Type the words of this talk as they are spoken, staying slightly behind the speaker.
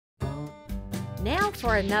Now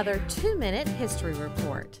for another 2-minute history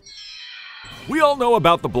report. We all know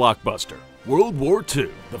about the blockbuster, World War II,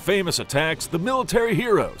 the famous attacks, the military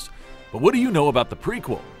heroes. But what do you know about the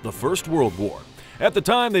prequel, the First World War? At the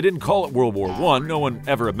time, they didn't call it World War I. No one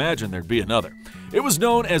ever imagined there'd be another. It was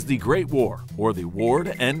known as the Great War, or the War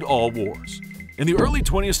to End All Wars. In the early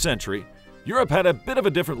 20th century, Europe had a bit of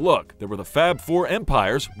a different look. There were the Fab Four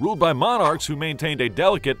empires, ruled by monarchs who maintained a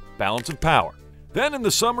delicate balance of power. Then, in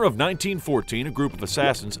the summer of 1914, a group of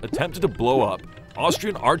assassins attempted to blow up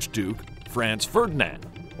Austrian Archduke Franz Ferdinand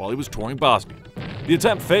while he was touring Bosnia. The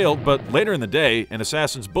attempt failed, but later in the day, an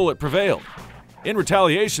assassin's bullet prevailed. In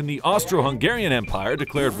retaliation, the Austro-Hungarian Empire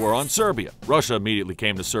declared war on Serbia. Russia immediately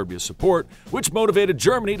came to Serbia's support, which motivated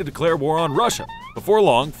Germany to declare war on Russia. Before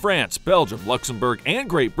long, France, Belgium, Luxembourg, and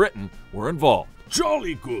Great Britain were involved.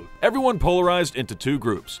 Jolly good! Everyone polarized into two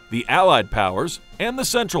groups, the Allied powers and the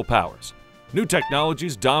Central Powers. New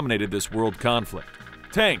technologies dominated this world conflict.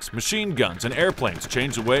 Tanks, machine guns, and airplanes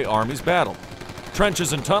changed the way armies battled.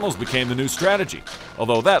 Trenches and tunnels became the new strategy,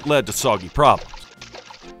 although that led to soggy problems.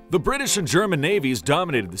 The British and German navies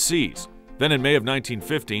dominated the seas. Then in May of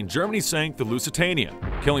 1915, Germany sank the Lusitania,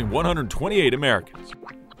 killing 128 Americans.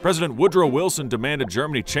 President Woodrow Wilson demanded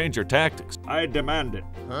Germany change their tactics. I demand it.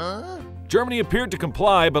 Germany appeared to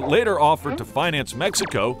comply, but later offered to finance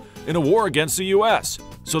Mexico in a war against the U.S.,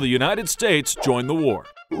 so the United States joined the war.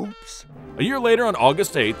 Oops. A year later, on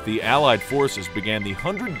August 8th, the Allied forces began the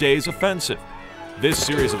 100 Days Offensive. This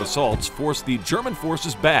series of assaults forced the German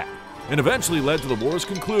forces back and eventually led to the war's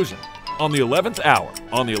conclusion. On the 11th hour,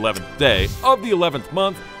 on the 11th day of the 11th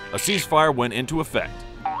month, a ceasefire went into effect.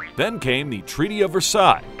 Then came the Treaty of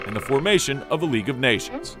Versailles and the formation of the League of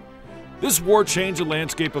Nations. This war changed the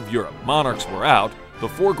landscape of Europe. Monarchs were out, the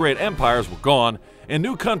four great empires were gone, and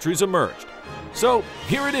new countries emerged. So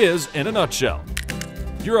here it is in a nutshell.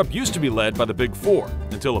 Europe used to be led by the Big Four,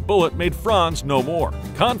 until a bullet made Franz no more.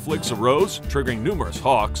 Conflicts arose, triggering numerous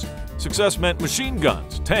hawks. Success meant machine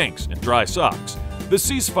guns, tanks, and dry socks. The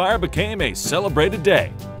ceasefire became a celebrated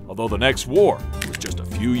day, although the next war was just a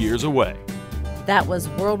few years away. That was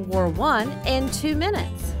World War I in 2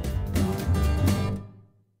 minutes.